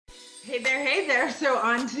Hey there. So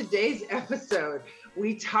on today's episode,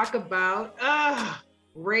 we talk about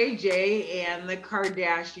Ray J and the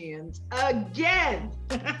Kardashians again.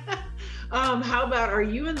 How about, are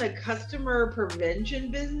you in the customer prevention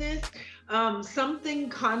business? Something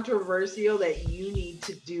controversial that you need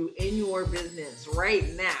to do in your business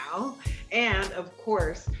right now. And of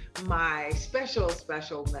course, my special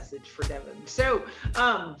message for Devin. So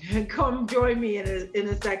come join me in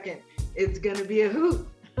a second. It's gonna be a hoot.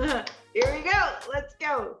 Here we go. Let's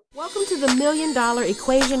go. Welcome to the Million Dollar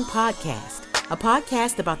Equation Podcast, a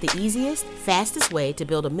podcast about the easiest, fastest way to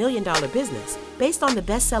build $1 million business based on the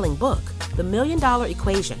best-selling book, The Million Dollar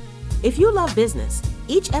Equation. If you love business,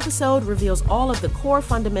 each episode reveals all of the core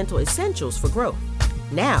fundamental essentials for growth.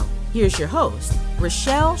 Now, here's your host,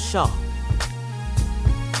 Rochelle Shaw.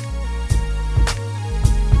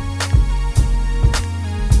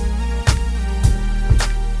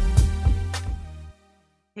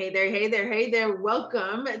 Hey there.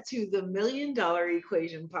 Welcome to the Million Dollar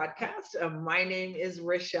Equation podcast. My name is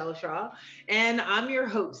Rochelle Shaw, and I'm your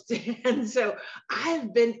host. And so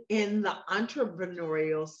I've been in the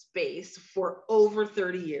entrepreneurial space for over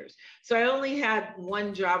 30 years. So I only had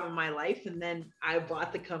one job in my life, and then I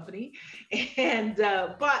bought the company and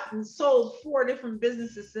bought and sold 4 different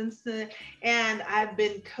businesses since then. And I've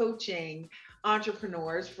been coaching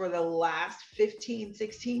entrepreneurs for the last 15,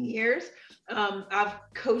 16 years. I've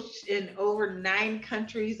coached in over 9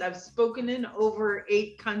 countries. I've spoken in over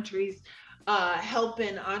 8 countries,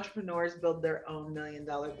 helping entrepreneurs build their own $1 million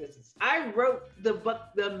business. I wrote the book,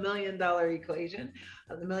 The Million Dollar Equation,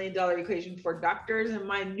 The $1 Million Equation for Doctors. And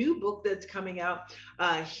my new book that's coming out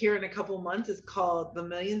here in a couple months is called The $1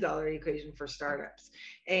 Million Equation for Startups.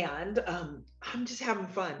 And I'm just having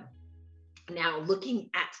fun now looking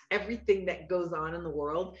at everything that goes on in the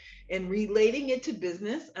world and relating it to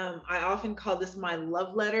business. I often call this my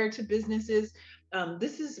love letter to businesses.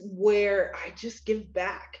 This is where I just give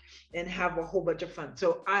back and have a whole bunch of fun.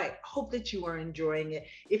 So I hope that you are enjoying it.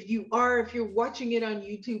 If you're watching it on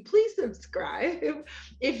YouTube, please subscribe.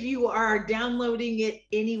 If you are downloading it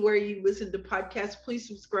anywhere you listen to podcasts, please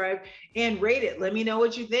subscribe and rate it. Let me know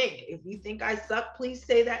what you think. If you think I suck, please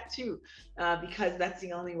say that too, because that's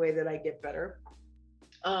the only way that I get better.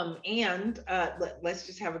 Let's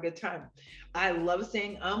just have a good time. I love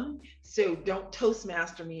saying so don't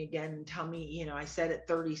Toastmaster me again and tell me, I said it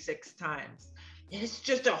 36 times. It's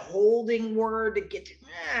just a holding word to get to,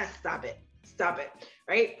 stop it,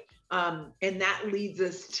 right? And that leads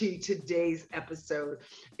us to today's episode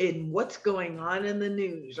in what's going on in the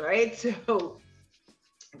news, right? So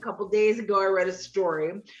a couple days ago, I read a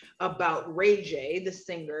story about Ray J, the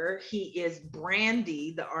singer. He is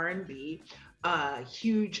Brandy, the R&B,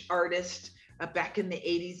 huge artist back in the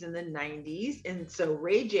 80s and the 90s. And so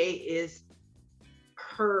Ray J is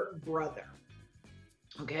her brother.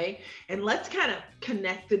 Okay. And let's kind of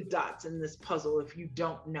connect the dots in this puzzle if you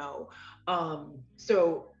don't know.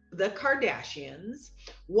 So the Kardashians,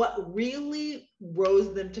 what really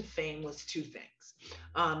rose them to fame was 2 things.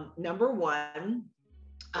 Number one,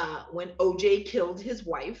 when OJ killed his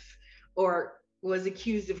wife, or was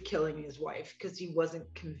accused of killing his wife because he wasn't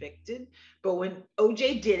convicted. But when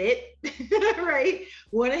OJ did it, right,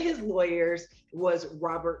 one of his lawyers was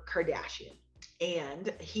Robert Kardashian,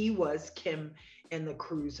 and he was Kim and the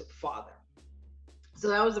crew's father. So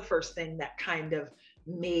that was the first thing that kind of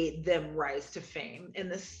made them rise to fame.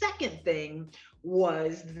 And the second thing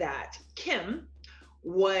was that Kim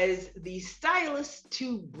was the stylist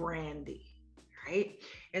to Brandy, right?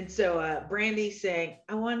 And so Brandy sang,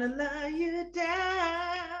 "I Wanna Love You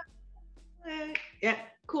Down." Yeah,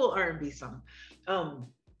 cool R&B song.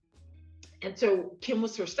 And so Kim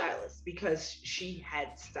was her stylist because she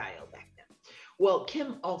had style back then. Well,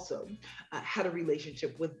 Kim also had a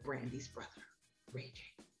relationship with Brandy's brother, Ray J.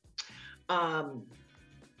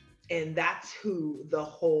 And that's who the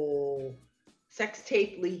whole sex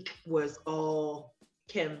tape leak was, all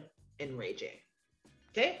Kim and Ray J.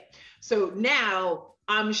 Okay, so now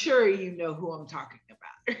I'm sure you know who I'm talking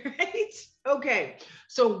about, right? Okay,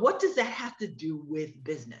 so what does that have to do with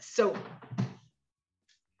business? So,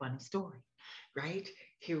 funny story, right?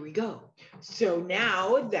 Here we go. So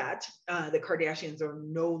now that the Kardashians are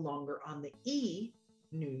no longer on the E!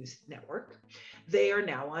 News network, they are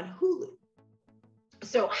now on Hulu.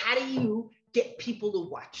 So how do you get people to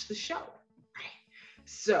watch the show, right?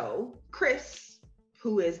 So Kris,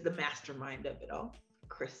 who is the mastermind of it all,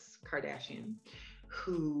 Kris Kardashian,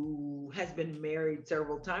 who has been married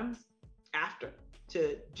several times after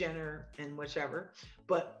to Jenner and whichever,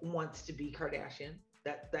 but wants to be Kardashian.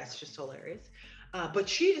 That's just hilarious. But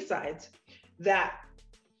she decides that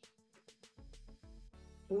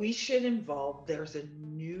we should involve, there's a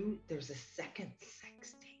second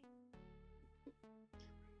sex tape.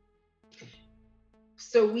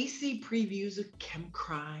 So we see previews of Kim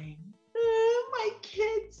crying. My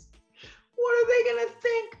kids, what are they gonna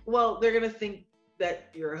think? Well, they're gonna think that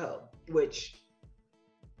you're a hoe, which,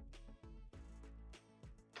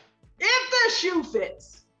 if the shoe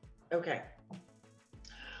fits. Okay.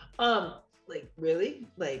 Like, really?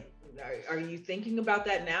 Like, are you thinking about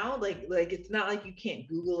that now? Like it's not like you can't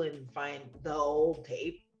Google and find the old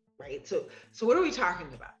tape, right? So what are we talking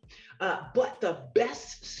about? But the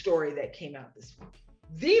best story that came out this week,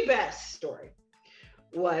 the best story,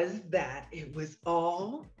 was that it was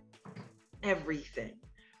all, everything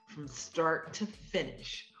from start to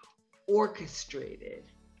finish, orchestrated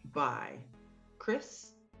by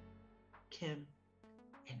Kris, Kim,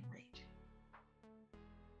 and Ray J.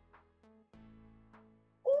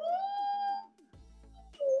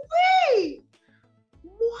 Wait,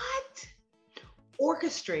 what?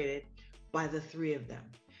 Orchestrated by the three of them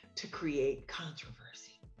to create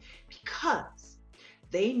controversy because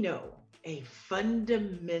they know a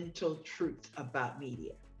fundamental truth about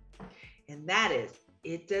media, and that is,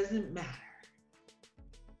 it doesn't matter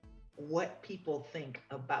what people think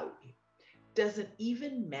about you. Doesn't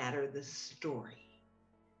even matter the story.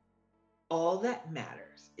 All that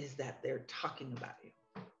matters is that they're talking about you.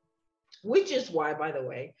 Which is why, by the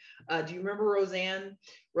way, do you remember Roseanne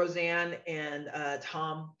and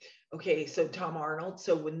Tom? Okay, so Tom Arnold.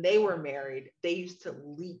 So when they were married, they used to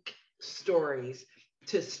leak stories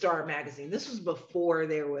to Star Magazine. This was before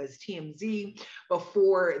there was TMZ,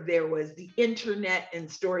 before there was the internet and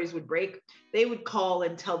stories would break. They would call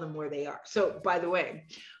and tell them where they are. So, by the way,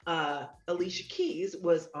 Alicia Keys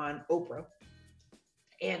was on Oprah,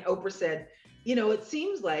 and Oprah said, you know, it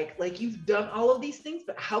seems like you've done all of these things,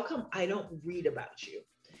 but how come I don't read about you?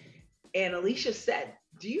 And Alicia said,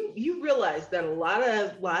 do you realize that a lot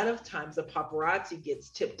of times the paparazzi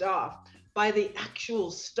gets tipped off by the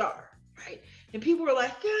actual star, right? And people were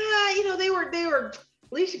like, you know, they were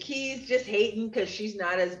Alicia Keys just hating because she's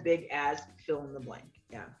not as big as fill in the blank.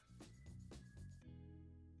 Yeah.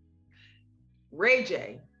 Ray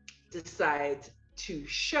J decides to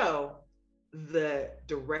show the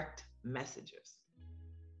direct messages,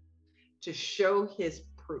 to show his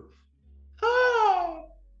proof. Oh,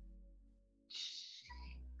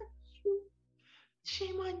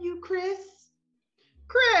 shame on you, Kris.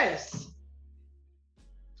 Kris.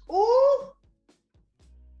 Oh,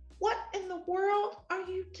 what in the world are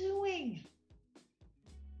you doing?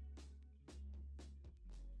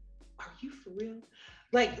 Are you for real?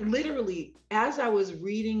 Like, literally, as I was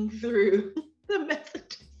reading through the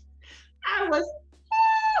messages, I was,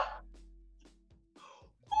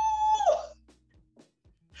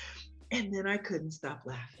 and then I couldn't stop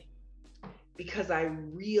laughing because I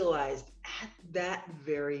realized at that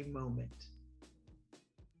very moment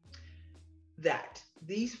that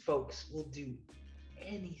these folks will do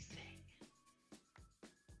anything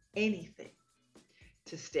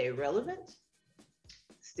to stay relevant,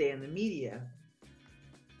 stay in the media,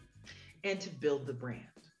 and to build the brand.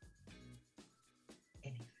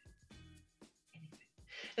 Anything.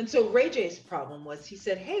 And so Ray J's problem was, he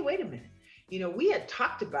said, hey, wait a minute. You know, we had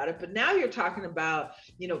talked about it, but now you're talking about,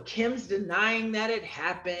 you know, Kim's denying that it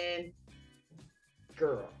happened.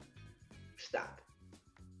 Girl, stop.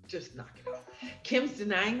 Just knock it off. Kim's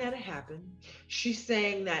denying that it happened. She's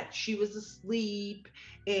saying that she was asleep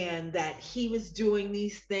and that he was doing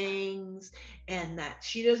these things and that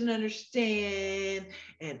she doesn't understand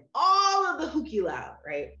and all of the hooky loud,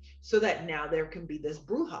 right? So that now there can be this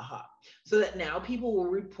brouhaha. So that now people will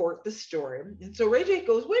report the story. And so Ray J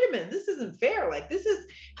goes, wait a minute, this isn't fair. Like, this is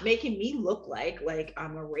making me look like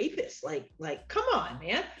I'm a rapist. Like, come on,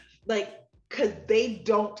 man. Like, because they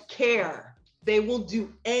don't care. They will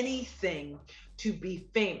do anything to be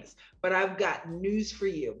famous. But I've got news for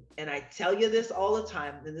you. And I tell you this all the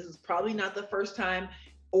time, and this is probably not the first time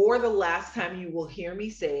or the last time you will hear me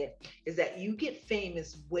say it, is that you get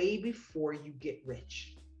famous way before you get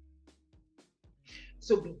rich.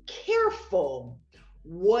 So be careful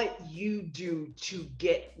what you do to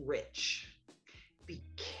get rich. Be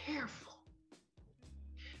careful.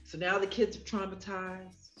 So now the kids are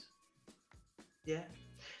traumatized. Yeah.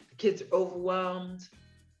 The kids are overwhelmed.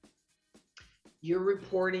 You're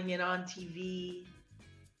reporting it on TV.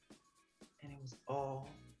 And it was all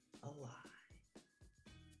a lie.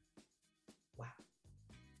 Wow.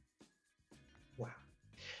 Wow.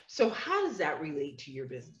 So how does that relate to your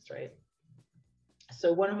business, right?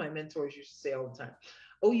 So one of my mentors used to say all the time,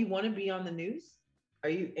 oh, you want to be on the news? Are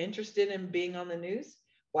you interested in being on the news?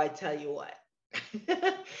 Well, I tell you what,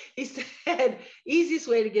 He said, easiest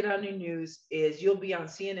way to get on your news is you'll be on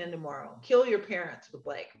CNN tomorrow. Kill your parents with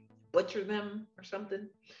like butcher them or something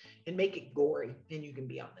and make it gory, and you can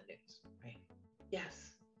be on the news, right?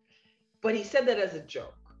 Yes. But he said that as a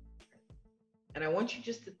joke. And I want you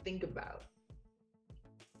just to think about,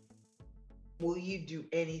 will you do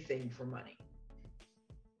anything for money?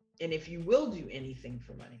 And if you will do anything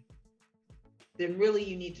for money, then really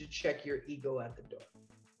you need to check your ego at the door,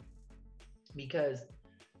 because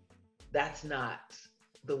that's not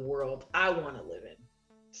the world I want to live in.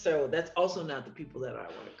 So that's also not the people that I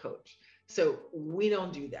want to coach. So we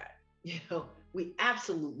don't do that. We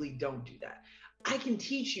absolutely don't do that. I can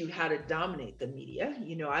teach you how to dominate the media.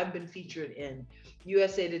 I've been featured in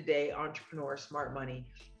USA Today, Entrepreneur, Smart Money,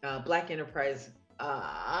 Black Enterprise,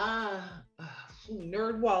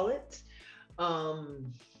 Nerd Wallet.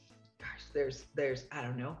 There's I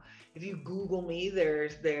don't know. If you Google me,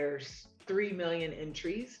 there's 3 million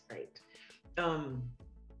entries, right?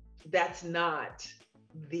 That's not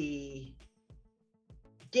the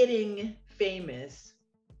getting famous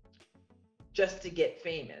just to get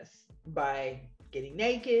famous by getting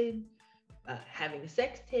naked, having a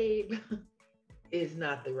sex tape is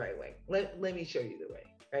not the right way. Let me show you the way,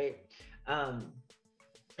 right?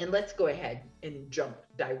 And let's go ahead and jump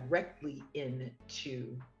directly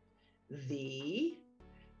into the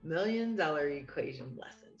 $1 Million Equation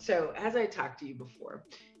lesson. So as I talked to you before,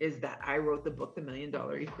 is that I wrote the book, The $1 Million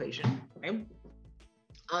Equation, right?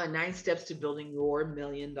 9 steps to building your $1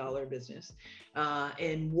 million business,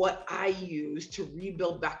 and what I used to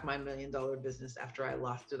rebuild back my $1 million business after I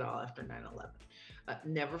lost it all after 9/11.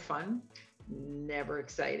 Never fun, never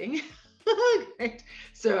exciting. Right?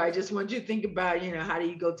 So I just want you to think about, how do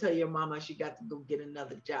you go tell your mama she got to go get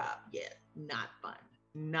another job? Yeah, not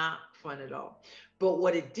fun at all. But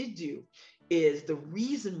what it did do is, the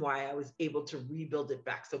reason why I was able to rebuild it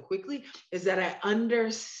back so quickly is that I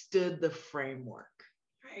understood the framework.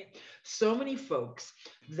 Right? So many folks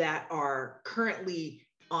that are currently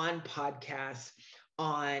on podcasts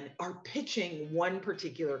are pitching one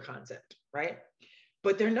particular concept, right?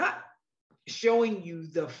 But they're not showing you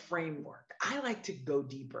the framework. I like to go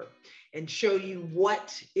deeper and show you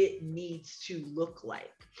what it needs to look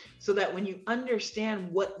like, so that when you understand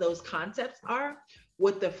what those concepts are,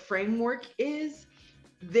 what the framework is,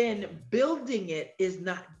 then building it is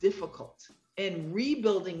not difficult, and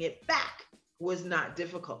rebuilding it back was not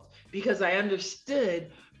difficult, because I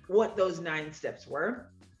understood what those 9 steps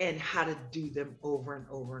were and how to do them over and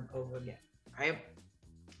over and over again, right?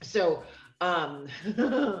 So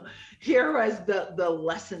here was the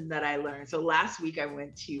lesson that I learned. So last week I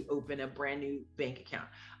went to open a brand new bank account.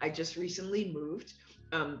 I just recently moved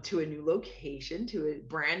to a new location, to a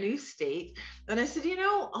brand new state. And I said,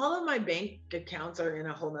 all of my bank accounts are in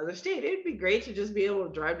a whole nother state. It'd be great to just be able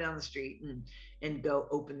to drive down the street and go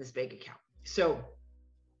open this bank account. So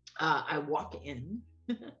I walk in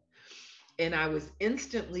and I was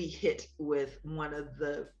instantly hit with one of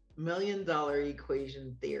the $1 Million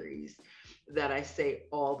Equation theories that I say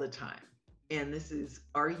all the time. And this is,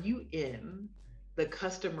 are you in the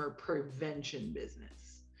customer prevention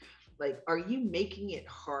business? Like, are you making it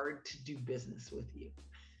hard to do business with you?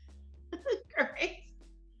 Right?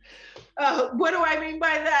 What do I mean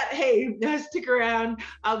by that? Hey, stick around.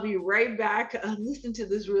 I'll be right back. Listen to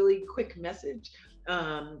this really quick message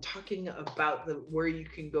talking about where you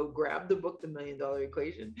can go grab the book, The $1 Million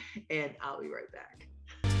Equation, and I'll be right back.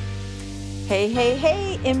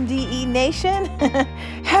 Hey, MDE Nation.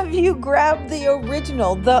 Have you grabbed the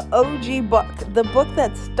original, the OG book, the book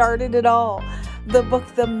that started it all? The book,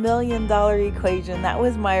 The $1 Million Equation. That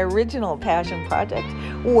was my original passion project,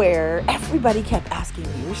 where everybody kept asking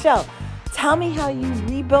me, Rochelle, tell me how you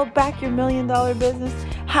rebuilt back your $1 million business.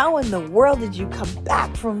 How in the world did you come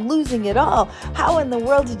back from losing it all? How in the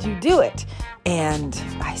world did you do it? And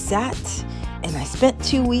I sat and I spent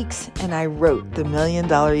 2 weeks and I wrote The $1 Million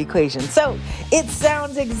Equation. So it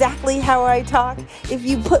sounds exactly how I talk. If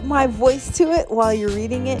you put my voice to it while you're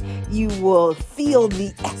reading it, you will feel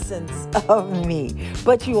the essence of me.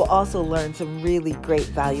 But you will also learn some really great,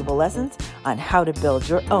 valuable lessons on how to build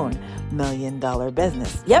your own $1 million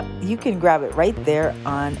business. Yep, you can grab it right there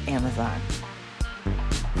on Amazon.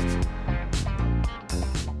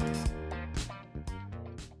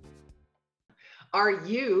 Are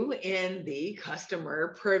you in the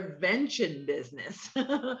customer prevention business?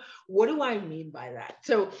 What do I mean by that?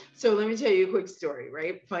 So let me tell you a quick story,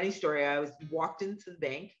 right? Funny story. I walked into the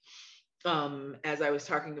bank, as I was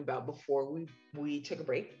talking about before we took a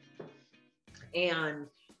break, and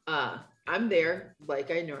I'm there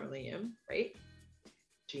like I normally am, right?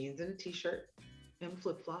 Jeans and a t-shirt and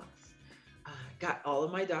flip-flops. Got all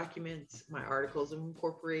of my documents, my articles of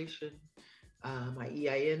incorporation, my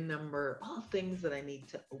EIN number, all things that I need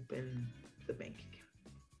to open the bank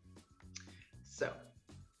account. So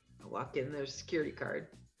I walk in, there's a security guard.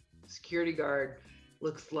 Security guard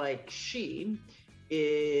looks like she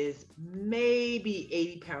is maybe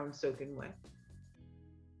 80 pounds soaking wet.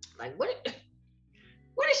 Like, what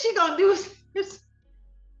is she gonna do if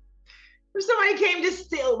somebody came to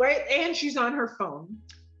steal, right? And she's on her phone,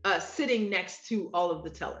 sitting next to all of the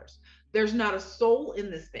tellers. There's not a soul in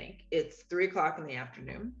this bank. It's 3:00 in the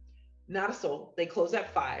afternoon. Not a soul. They close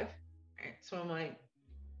at 5. Right? So I'm like,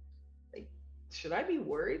 should I be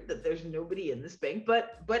worried that there's nobody in this bank?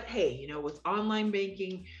 But hey, you know, with online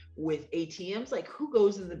banking, with ATMs, like who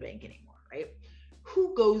goes in the bank anymore, right?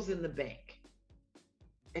 Who goes in the bank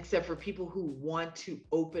except for people who want to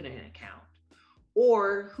open an account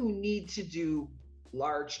or who need to do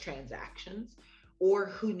large transactions or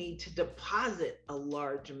who need to deposit a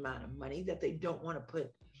large amount of money that they don't want to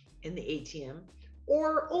put in the ATM,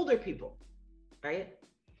 or older people, right?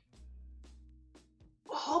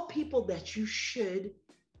 All people that you should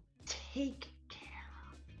take care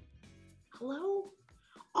of. Hello?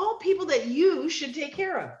 All people that you should take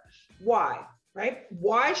care of. Why? Right?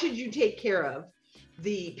 Why should you take care of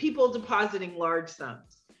the people depositing large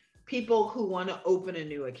sums, people who want to open a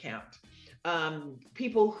new account,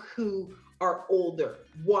 people who are older?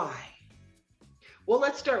 Why? Well,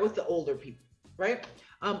 let's start with the older people, right?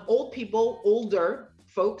 Old people, older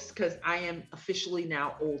folks, because I am officially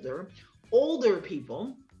now older. Older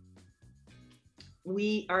people,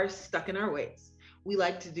 we are stuck in our ways. We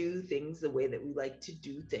like to do things the way that we like to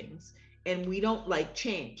do things, and we don't like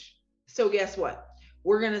change. So guess what?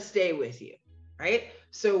 We're going to stay with you, right?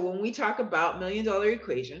 So when we talk about $1 million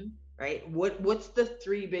equation, right? What's the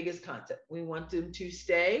 3 biggest concepts? We want them to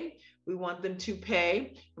stay, we want them to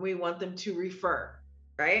pay, and we want them to refer,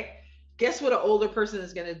 right? Guess what an older person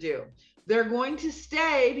is going to do? They're going to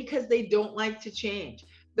stay because they don't like to change.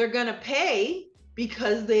 They're going to pay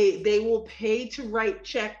because they will pay to write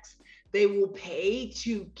checks. They will pay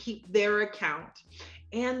to keep their account,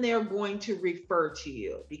 and they're going to refer to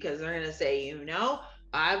you because they're going to say, you know,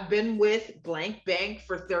 I've been with blank bank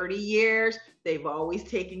for 30 years. They've always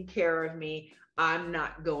taken care of me. I'm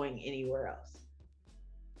not going anywhere else.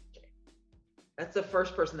 Okay. That's the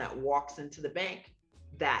first person that walks into the bank.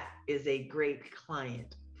 That is a great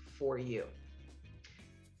client for you.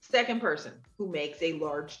 Second person who makes a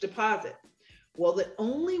large deposit. Well, the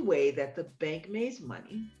only way that the bank makes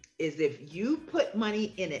money is if you put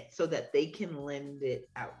money in it so that they can lend it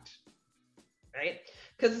out, right?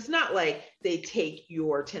 Because it's not like they take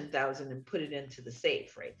your 10,000 and put it into the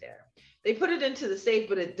safe right there. They put it into the safe,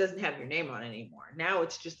 but it doesn't have your name on it anymore. Now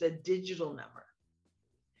it's just a digital number.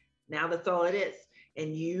 Now that's all it is.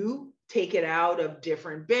 And you take it out of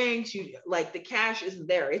different banks. You like the cash isn't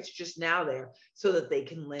there. It's just now there so that they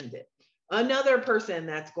can lend it. Another person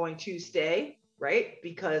that's going to stay, right?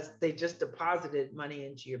 Because they just deposited money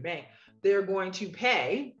into your bank. They're going to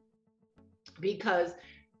pay because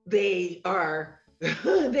they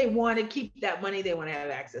want to keep that money. They want to have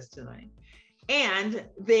access to money. And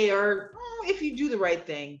they are, if you do the right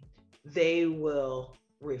thing, they will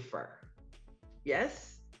refer.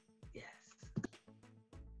 Yes? Yes.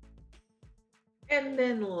 And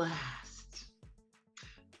then last,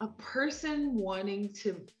 a person wanting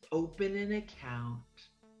to open an account,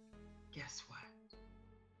 guess what?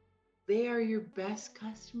 They are your best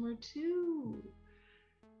customer too.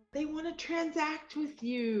 They want to transact with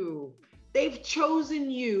you. They've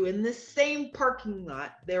chosen you. In this same parking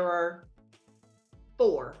lot, there are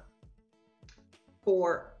four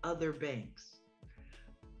other banks,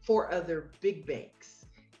 4 other big banks.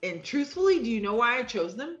 And truthfully, do you know why I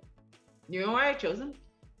chose them? You know why I chose them?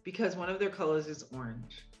 Because one of their colors is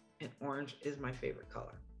orange, and orange is my favorite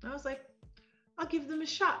color. I was like, I'll give them a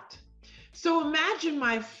shot. So imagine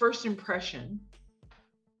my first impression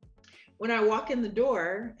when I walk in the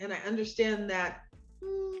door and I understand that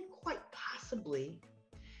quite possibly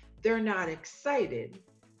they're not excited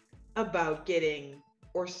about getting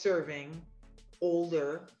or serving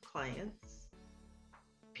older clients,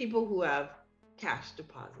 people who have cash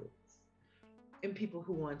deposits, and people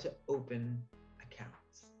who want to open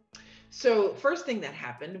accounts. So first thing that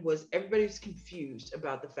happened was everybody was confused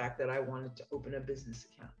about the fact that I wanted to open a business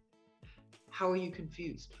account. How are you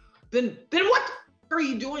confused? Then what are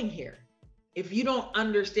you doing here? If you don't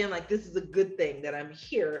understand, like, this is a good thing that I'm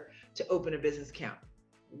here to open a business account.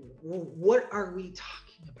 What are we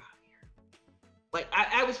talking about here? Like,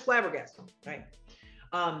 I was flabbergasted, right?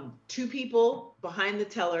 2 people behind the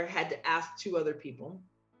teller had to ask 2 other people.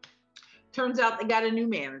 Turns out they got a new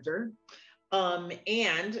manager.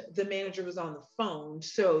 And the manager was on the phone.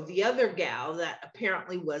 So the other gal that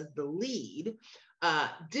apparently was the lead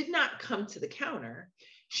did not come to the counter.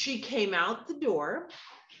 She came out the door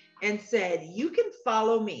and said, "You can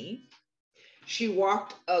follow me." She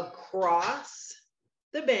walked across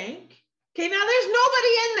the bank. Okay, now there's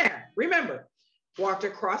nobody in there. Remember, walked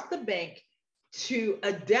across the bank to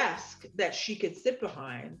a desk that she could sit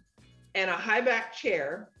behind and a high back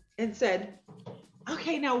chair and said,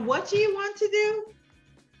 "Okay, now what do you want to do?"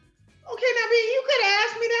 Okay, now you could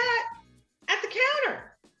ask me that at the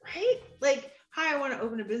counter, right? Like, "Hi, I want to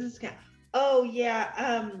open a business account." "Oh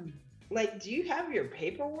yeah, like, do you have your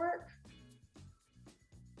paperwork?"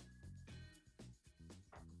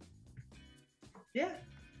 Yeah.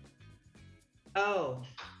 "Oh,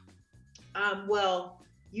 well,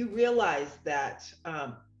 you realize that,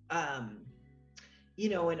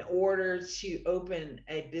 in order to open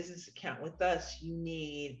a business account with us, you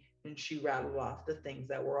need," and she rattled off the things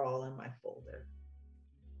that were all in my folder.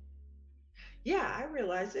 "Yeah, I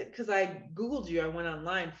realized it because I Googled you. I went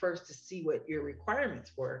online first to see what your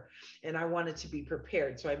requirements were, and I wanted to be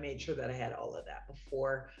prepared. So I made sure that I had all of that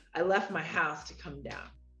before I left my house to come down."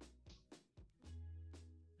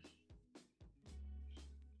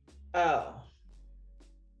 Oh,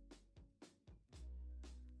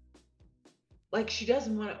 like she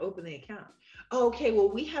doesn't want to open the account. "Oh, okay, well,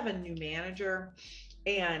 we have a new manager,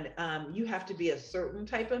 and you have to be a certain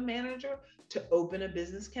type of manager to open a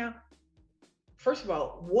business account." First of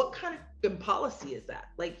all, what kind of policy is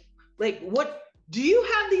that? Like what do you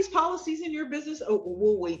have these policies in your business? Oh,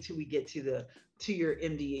 we'll wait till we get to your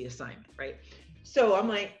MDE assignment, right? So I'm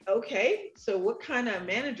like, okay, so what kind of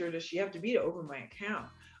manager does she have to be to open my account?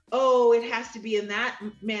 "Oh, it has to be in that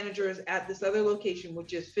manager's at this other location,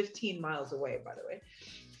 which is 15 miles away, by the way.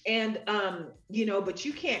 And but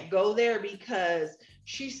you can't go there because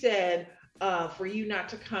she said for you not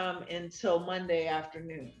to come until Monday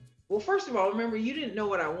afternoon." Well, first of all, remember, you didn't know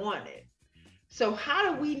what I wanted. So how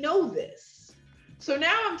do we know this? So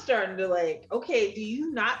now I'm starting to like, okay, do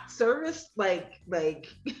you not service like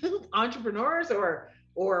entrepreneurs or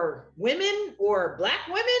women or Black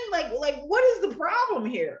women? Like what is the problem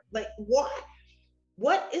here? Like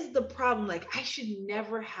what is the problem? Like, I should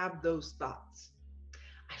never have those thoughts.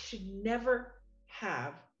 I should never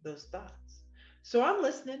have those thoughts. So I'm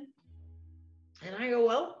listening and I go,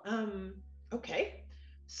 "Well, okay.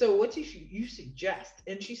 So what do you suggest?"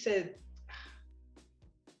 And she said,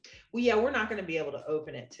 "Well, yeah, we're not going to be able to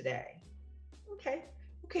open it today." Okay.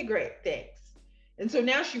 Okay, great. Thanks. And so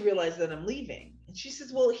now she realized that I'm leaving. And she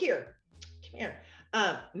says, "Well, here, come here."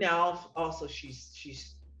 Now also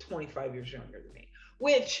she's 25 years younger than me.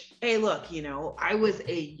 Which, hey, look, I was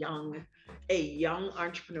a young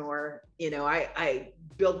entrepreneur. I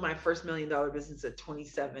built my first $1 million business at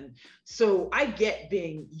 27. So I get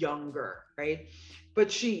being younger, right? But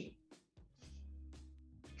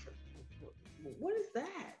what is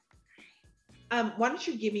that? Why don't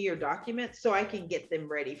you give me your documents so I can get them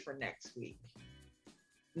ready for next week?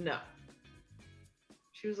 No.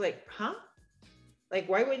 She was like, "Huh? Like,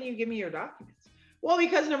 why wouldn't you give me your documents?" Well,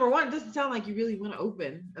 because number one, it doesn't sound like you really want to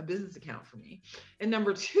open a business account for me. And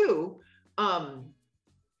number two, I'm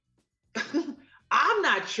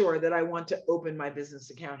not sure that I want to open my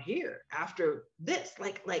business account here after this.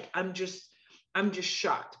 Like I'm just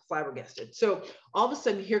shocked, flabbergasted. So all of a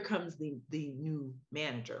sudden, here comes the new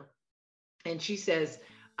manager, and she says,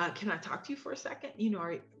 "Can I talk to you for a second?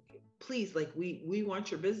 Please, like we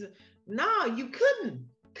want your business." No, you couldn't,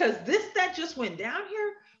 because this that just went down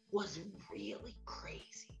here was really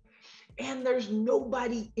crazy, and there's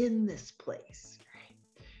nobody in this place, right?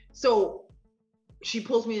 So she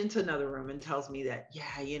pulls me into another room and tells me that,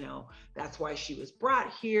 yeah, that's why she was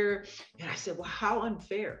brought here. And I said, "Well, how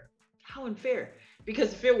unfair? How unfair?"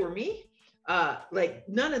 Because if it were me, like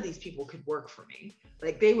none of these people could work for me.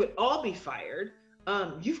 Like they would all be fired.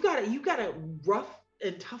 You've got a rough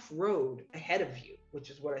and tough road ahead of you, which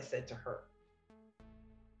is what I said to her.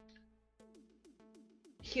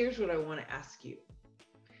 Here's what I want to ask you.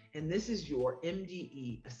 And this is your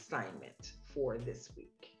MDE assignment for this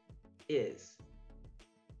week is,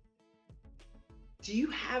 do you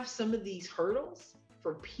have some of these hurdles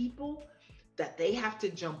for people that they have to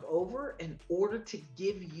jump over in order to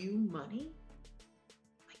give you money?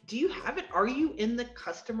 Like, do you have it? Are you in the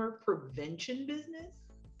customer prevention business?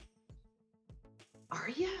 Are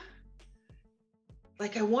you?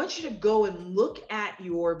 Like, I want you to go and look at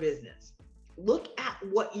your business. Look at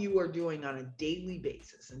what you are doing on a daily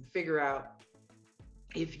basis and figure out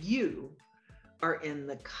if you are in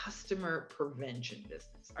the customer prevention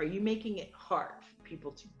business. Are you making it hard for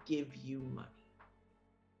people to give you money?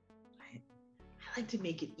 Right? I like to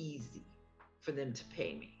make it easy for them to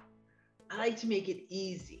pay me. I like to make it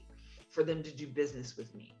easy for them to do business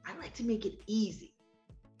with me. I like to make it easy.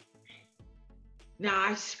 Now,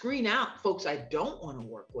 I screen out folks I don't want to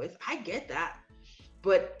work with. I get that.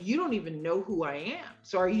 But you don't even know who I am.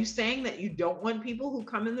 So are you saying that you don't want people who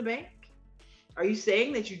come in the bank? Are you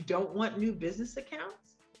saying that you don't want new business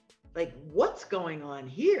accounts? Like, what's going on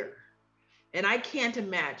here? And I can't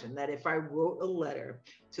imagine that if I wrote a letter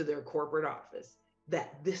to their corporate office,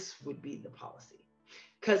 that this would be the policy.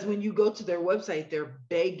 Because when you go to their website, they're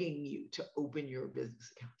begging you to open your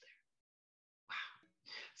business account there. Wow.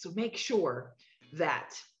 So make sure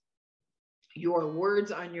that your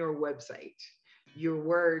words on your website, your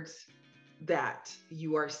words that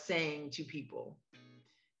you are saying to people,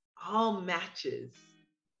 all matches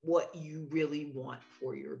what you really want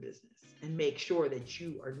for your business. And make sure that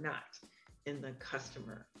you are not in the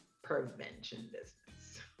customer prevention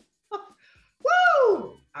business.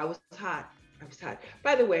 Woo! I was hot.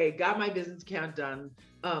 By the way, got my business account done.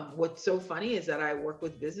 What's so funny is that I work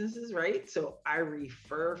with businesses, right? So I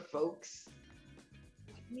refer folks.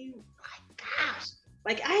 My gosh,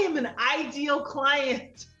 like I am an ideal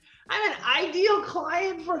client. I'm an ideal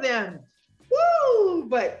client for them. Woo!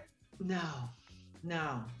 But no,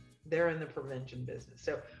 they're in the prevention business.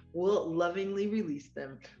 So we'll lovingly release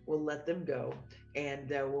them. We'll let them go and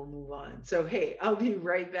we'll move on. So, hey, I'll be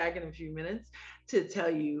right back in a few minutes to tell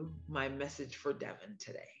you my message for Devin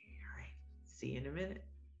today. All right. See you in a minute.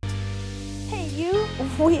 Hey, you.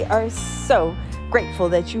 We are so grateful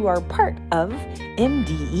that you are part of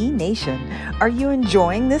MDE Nation. Are you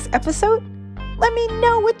enjoying this episode? Let me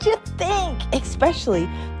know what you think, especially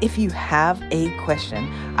if you have a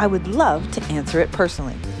question. I would love to answer it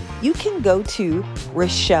personally. You can go to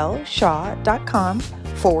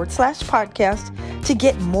rochelleshaw.com/podcast to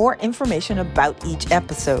get more information about each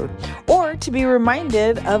episode, or to be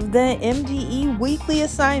reminded of the MDE weekly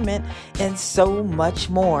assignment and so much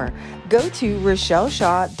more. Go to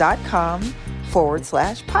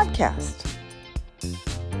rochelleshaw.com/podcast.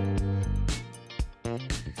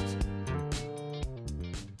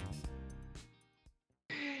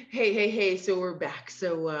 Hey, so we're back.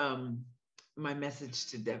 So my message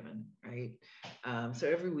to Devin, right? So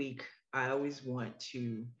every week I always want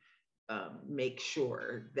to make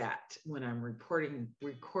sure that when I'm recording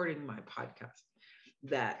my podcast,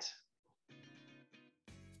 that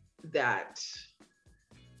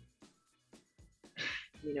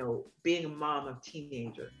you know, being a mom of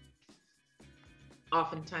teenager,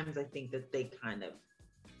 oftentimes I think that they kind of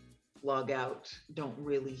log out, don't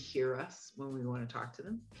really hear us when we want to talk to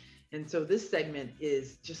them. And so this segment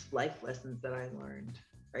is just life lessons that I learned,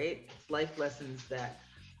 right? It's life lessons that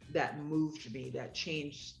moved me, that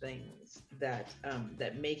changed things, that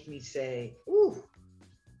make me say, ooh,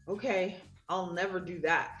 okay, I'll never do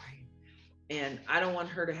that. And I don't want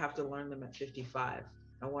her to have to learn them at 55.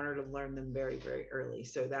 I want her to learn them very, very early.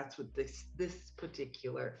 So that's what this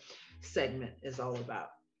particular segment is all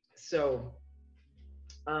about. So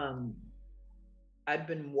I've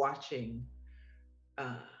been watching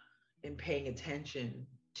and paying attention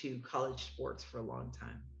to college sports for a long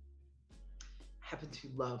time. I happen to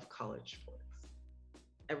love college sports.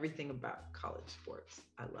 Everything about college sports,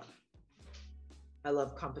 I love. I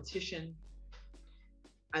love competition.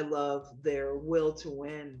 I love their will to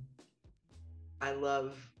win. I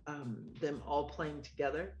love them all playing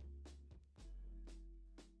together.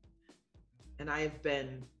 And I have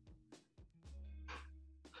been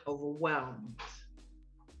overwhelmed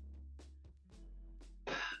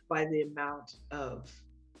by the amount of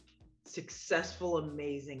successful,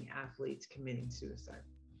 amazing athletes committing suicide.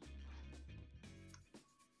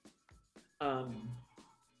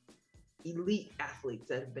 Elite athletes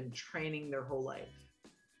that have been training their whole life,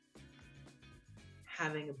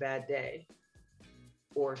 having a bad day,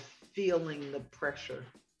 or feeling the pressure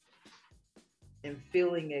and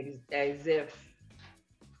feeling as if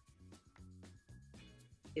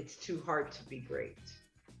it's too hard to be great.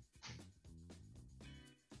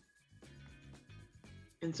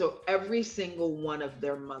 And so every single one of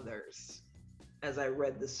their mothers, as I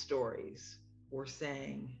read the stories, were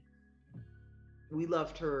saying, we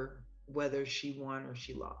loved her whether she won or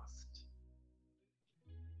she lost.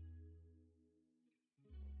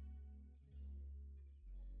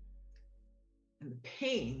 And the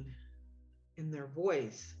pain in their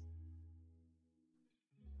voice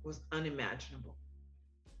was unimaginable.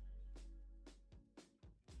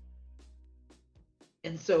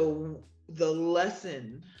 And so the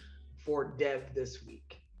lesson for Dev this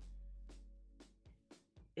week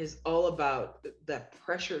is all about that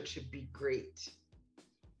pressure to be great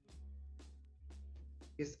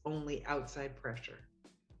is only outside pressure,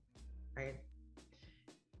 right?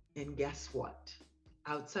 And guess what?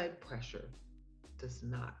 Outside pressure does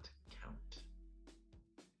not count.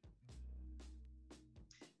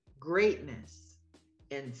 Greatness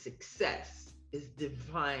and success is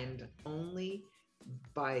defined only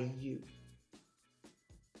by you,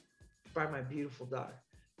 by my beautiful daughter.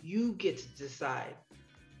 You get to decide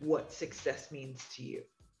what success means to you.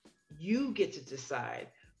 You get to decide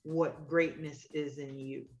what greatness is in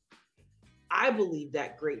you. I believe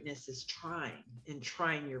that greatness is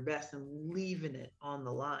trying your best and leaving it on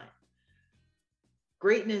the line.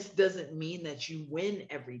 Greatness doesn't mean that you win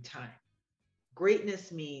every time.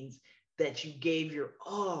 Greatness means that you gave your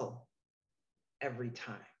all every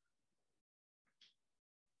time.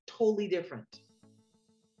 Totally different.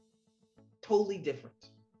 Totally different.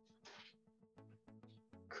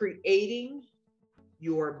 Creating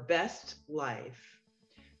your best life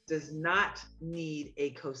does not need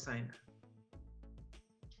a cosigner.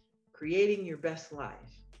 Creating your best life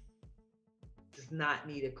does not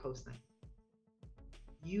need a cosigner.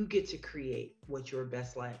 You get to create what your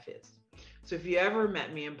best life is. So if you ever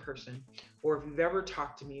met me in person, or if you've ever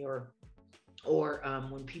talked to me, or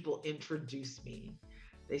when people introduce me,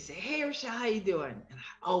 they say, "Hey, Rochelle, how you doing?" And I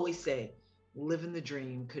always say, "Living the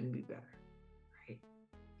dream, couldn't be better," right?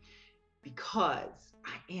 Because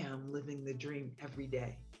I am living the dream every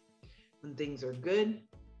day. When things are good,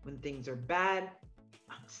 when things are bad,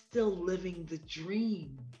 I'm still living the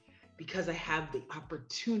dream because I have the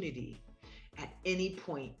opportunity at any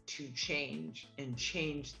point to change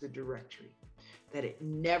the directory. That it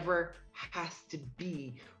never has to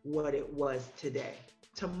be what it was today.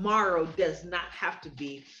 Tomorrow does not have to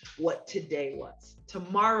be what today was.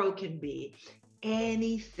 Tomorrow can be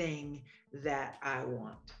anything that I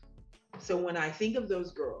want. So when I think of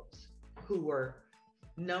those girls who were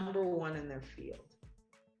number one in their field,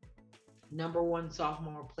 number one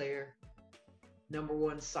sophomore player, number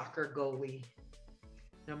one soccer goalie,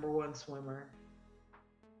 number one swimmer,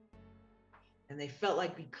 and they felt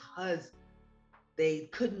like because they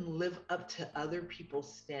couldn't live up to other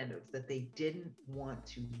people's standards, that they didn't want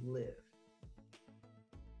to live.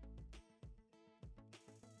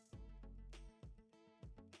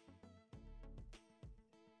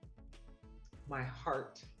 My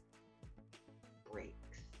heart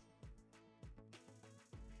breaks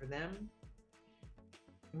for them.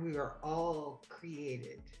 We are all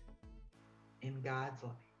created in God's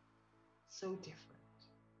light, so different.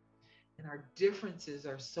 And our differences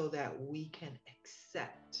are so that we can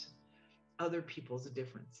accept other people's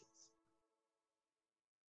differences.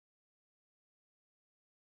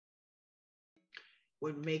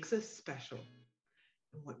 What makes us special,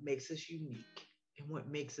 and what makes us unique, and what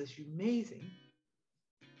makes us amazing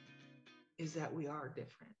is that we are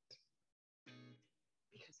different.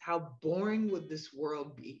 Because how boring would this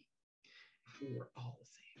world be if we were all the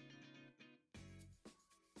same?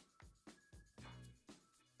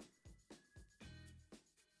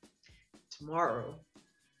 Tomorrow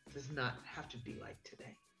does not have to be like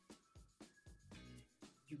today.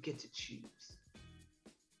 You get to choose.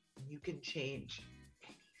 You can change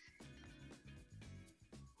anything.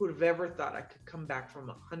 Who would have ever thought I could come back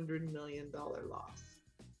from $100 million loss?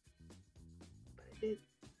 But I did.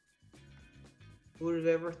 Who would have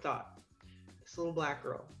ever thought this little black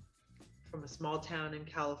girl from a small town in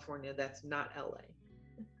California that's not LA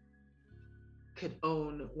could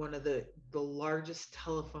own one of the largest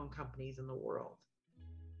telephone companies in the world?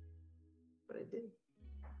 But I did.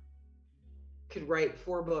 Could write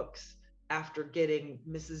 4 books after getting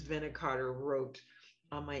Mrs. Vinicotter wrote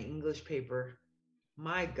on my English paper,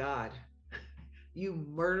 "My God, you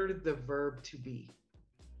murdered the verb to be."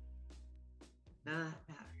 None of that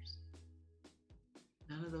matters.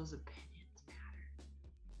 None of those opinions matter.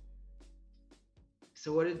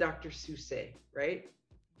 So what did Dr. Seuss say, right?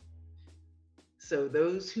 So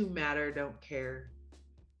those who matter don't care,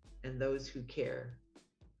 and those who care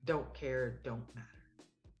don't matter.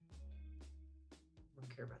 I don't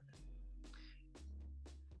care about that.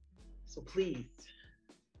 So please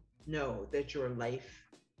know that your life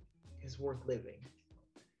is worth living,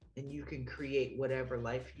 and you can create whatever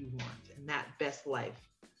life you want, and that best life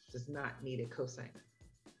does not need a cosigner.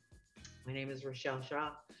 My name is Rochelle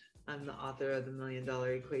Shaw. I'm the author of The $1 Million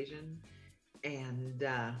Equation, and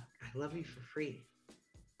I love you for free.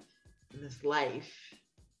 And this life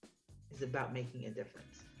is about making a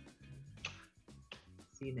difference.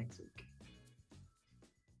 See you next week.